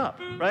can screw up,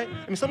 right?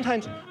 I mean,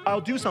 sometimes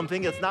I'll do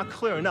something that's not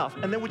clear enough,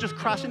 and then we'll just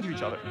crash into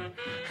each other.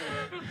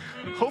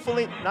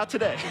 Hopefully, not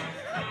today.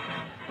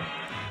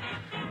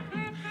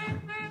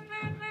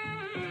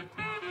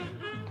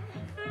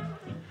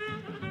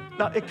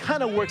 Now, it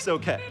kind of works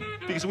okay,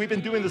 because we've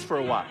been doing this for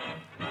a while.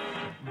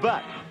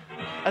 But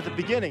at the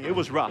beginning, it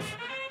was rough.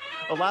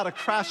 A lot of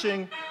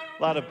crashing,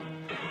 a lot of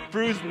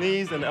bruised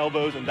knees and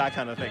elbows and that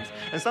kind of things.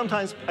 And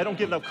sometimes I don't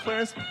get enough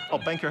clearance, I'll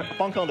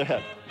bonk on the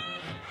head.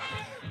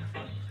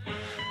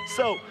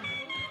 So,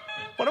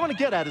 what I want to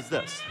get at is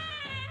this.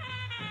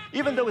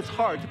 Even though it's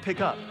hard to pick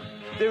up,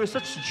 there is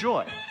such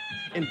joy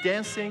in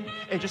dancing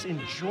and just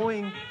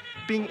enjoying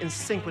being in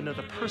sync with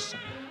another person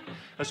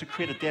as we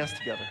create a dance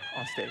together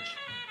on stage.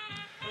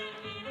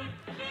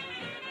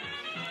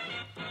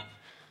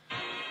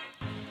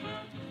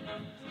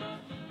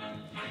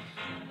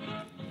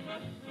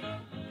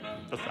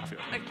 That's not fair.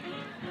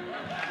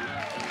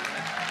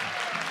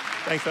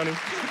 Thanks, Tony.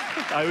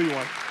 I owe you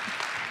one.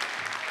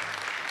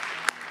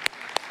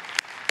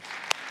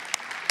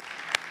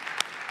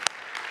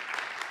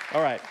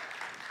 All right.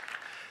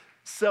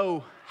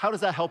 So, how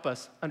does that help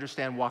us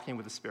understand walking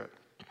with the Spirit?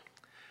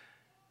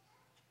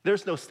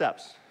 There's no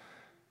steps.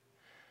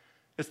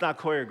 It's not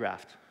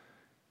choreographed.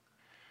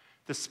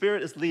 The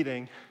Spirit is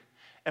leading,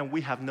 and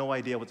we have no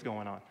idea what's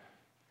going on.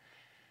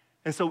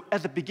 And so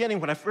at the beginning,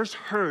 when I first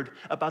heard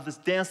about this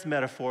dance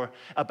metaphor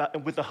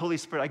with the Holy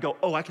Spirit, I go,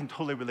 oh, I can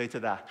totally relate to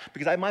that.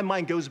 Because my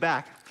mind goes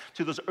back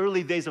to those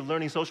early days of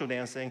learning social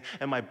dancing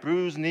and my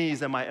bruised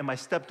knees and my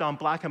stepped on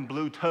black and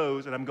blue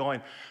toes, and I'm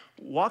going,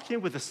 walking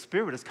with the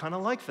Spirit is kind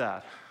of like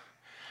that.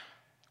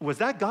 Was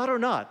that God or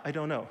not? I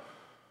don't know.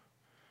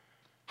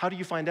 How do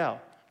you find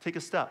out? Take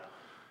a step.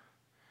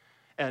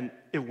 And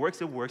it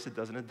works, it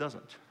doesn't, it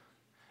doesn't.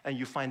 And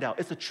you find out.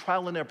 It's a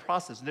trial and error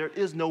process. There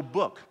is no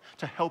book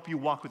to help you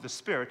walk with the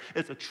Spirit.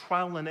 It's a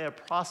trial and error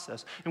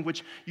process in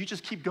which you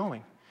just keep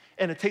going.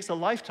 And it takes a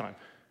lifetime.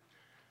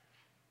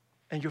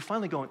 And you're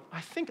finally going, I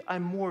think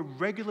I'm more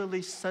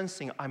regularly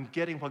sensing I'm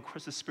getting what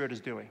the Spirit is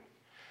doing.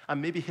 I'm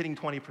maybe hitting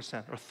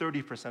 20% or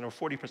 30%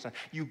 or 40%.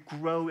 You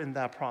grow in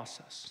that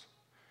process.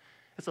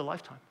 It's a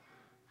lifetime.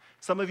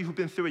 Some of you who've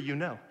been through it, you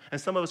know. And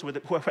some of us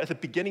who are at the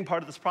beginning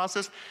part of this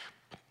process,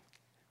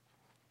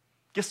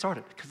 get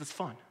started because it's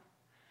fun.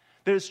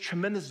 There's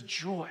tremendous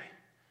joy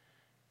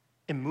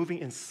in moving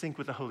in sync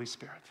with the Holy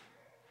Spirit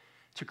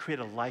to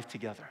create a life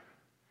together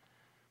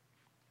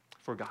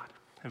for God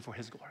and for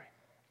His glory.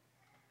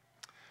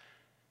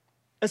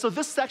 And so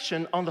this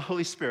section on the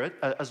Holy Spirit,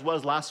 as well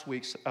as last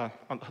week's on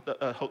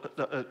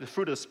the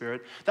fruit of the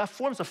Spirit, that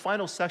forms the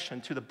final section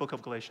to the book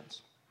of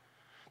Galatians.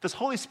 This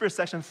Holy Spirit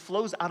section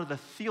flows out of the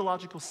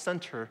theological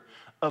center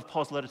of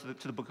Paul's letter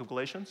to the book of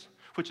Galatians,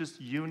 which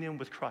is union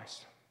with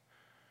Christ.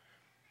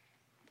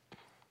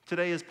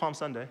 Today is Palm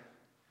Sunday.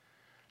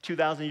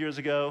 2,000 years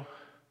ago,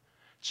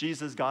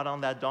 Jesus got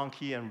on that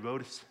donkey and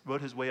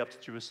rode his way up to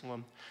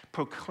Jerusalem,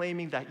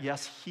 proclaiming that,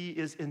 yes, he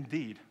is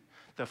indeed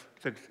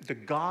the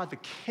God, the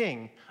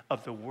King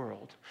of the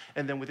world.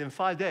 And then within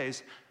 5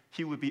 days,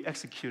 he would be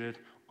executed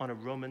on a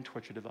Roman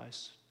torture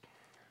device.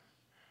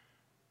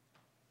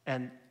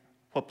 And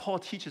what Paul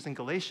teaches in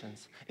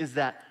Galatians is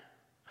that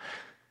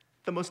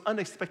the most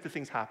unexpected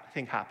thing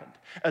happened.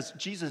 As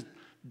Jesus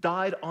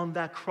died on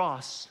that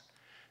cross,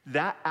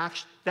 that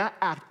act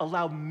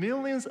allowed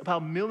millions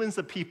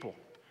of people,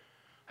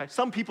 right?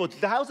 Some people,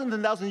 thousands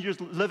and thousands of years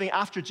living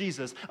after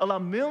Jesus,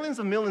 allowed millions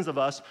and millions of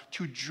us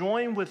to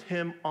join with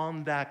him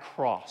on that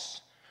cross,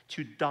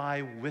 to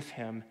die with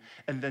him,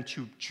 and then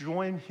to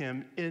join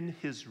him in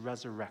his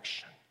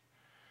resurrection.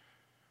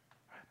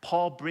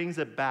 Paul brings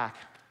it back.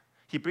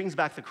 He brings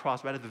back the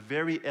cross right at the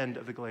very end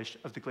of the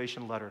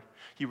Galatian letter.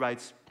 He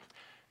writes,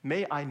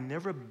 "May I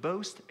never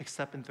boast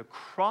except in the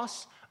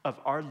cross of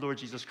our Lord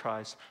Jesus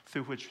Christ,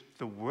 through which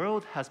the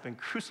world has been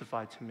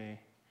crucified to me,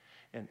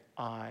 and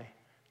I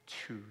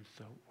to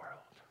the world."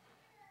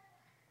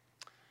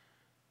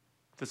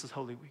 This is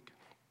Holy Week.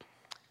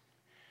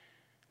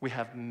 We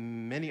have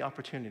many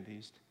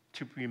opportunities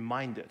to be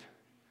reminded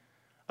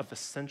of the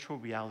central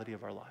reality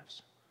of our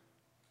lives.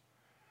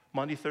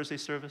 Monday, Thursday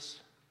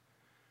service,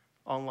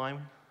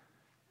 online,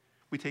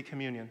 we take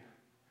communion.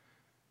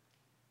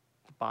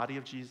 The body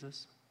of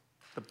Jesus,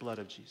 the blood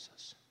of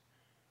Jesus.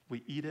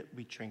 We eat it,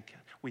 we drink it.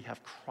 We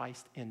have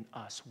Christ in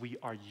us. We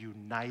are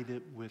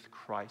united with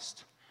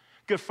Christ.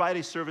 Good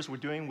Friday service we're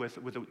doing with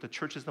the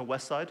churches on the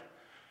west side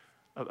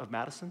of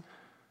Madison,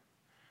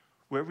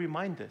 we're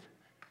reminded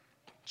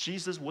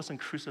Jesus wasn't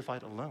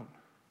crucified alone.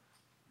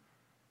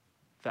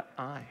 That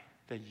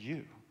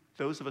you,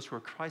 those of us who are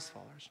Christ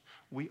followers,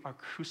 we are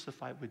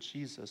crucified with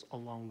Jesus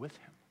along with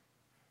him.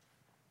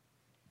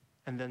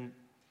 And then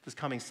this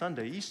coming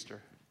Sunday,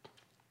 Easter, it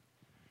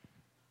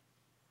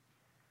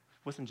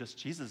wasn't just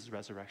Jesus'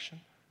 resurrection,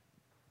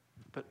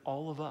 but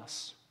all of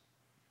us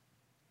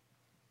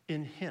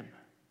in him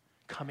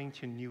coming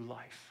to new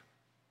life.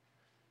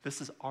 This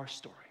is our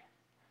story.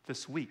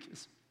 This week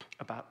is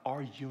about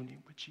our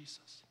union with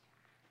Jesus.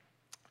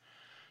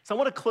 So I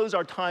want to close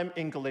our time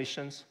in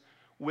Galatians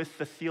with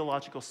the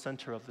theological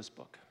center of this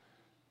book,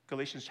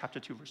 Galatians chapter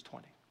 2, verse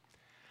 20.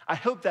 I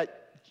hope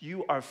that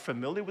you are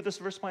familiar with this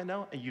verse by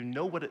now and you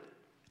know what it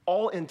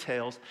all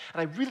entails,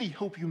 and I really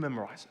hope you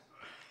memorize it.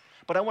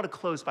 But I want to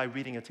close by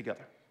reading it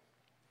together.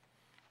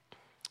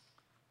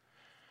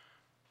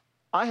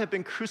 I have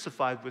been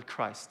crucified with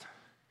Christ,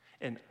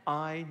 and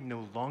I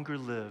no longer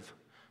live,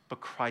 but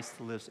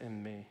Christ lives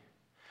in me.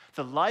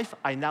 The life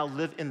I now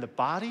live in the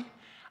body,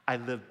 I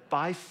live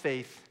by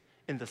faith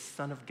in the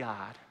Son of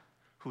God,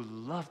 who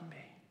loved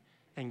me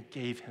and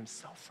gave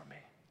himself for me.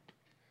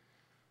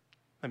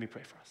 Let me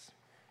pray for us.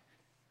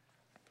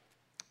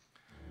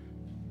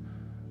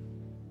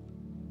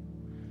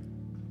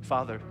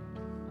 Father,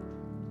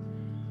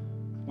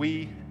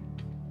 we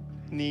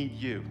need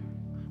you.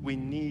 We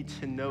need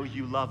to know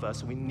you love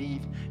us. We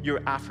need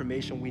your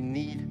affirmation. We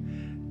need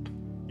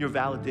your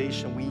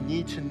validation. We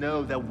need to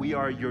know that we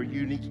are your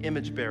unique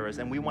image bearers,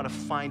 and we want to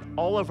find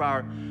all of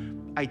our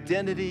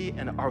identity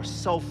and our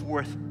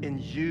self-worth in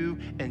you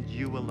and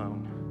you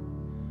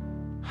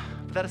alone.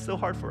 But that is so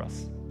hard for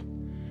us.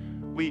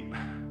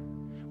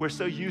 We're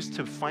so used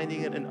to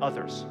finding it in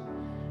others,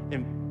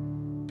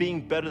 in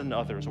being better than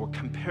others, or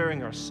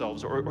comparing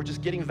ourselves, or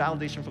just getting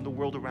validation from the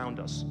world around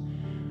us.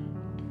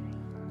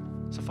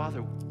 So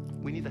Father,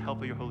 we need the help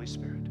of your Holy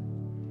Spirit.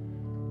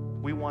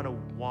 We want to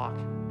walk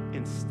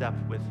in step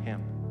with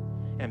him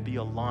and be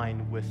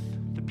aligned with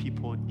the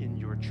people in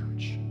your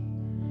church.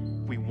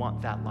 We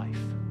want that life.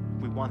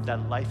 We want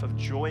that life of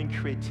joy and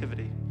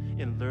creativity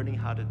in learning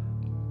how to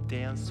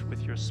dance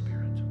with your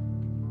Spirit.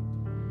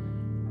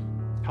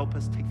 Help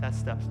us take that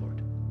step,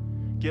 Lord.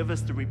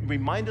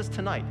 Remind us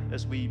tonight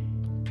as we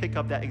pick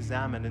up that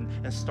exam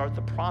and start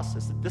the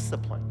process, the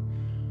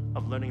discipline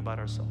of learning about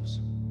ourselves.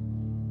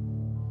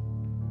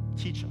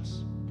 Teach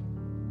us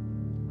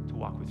to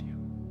walk with you.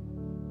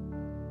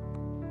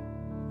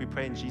 We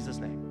pray in Jesus'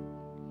 name.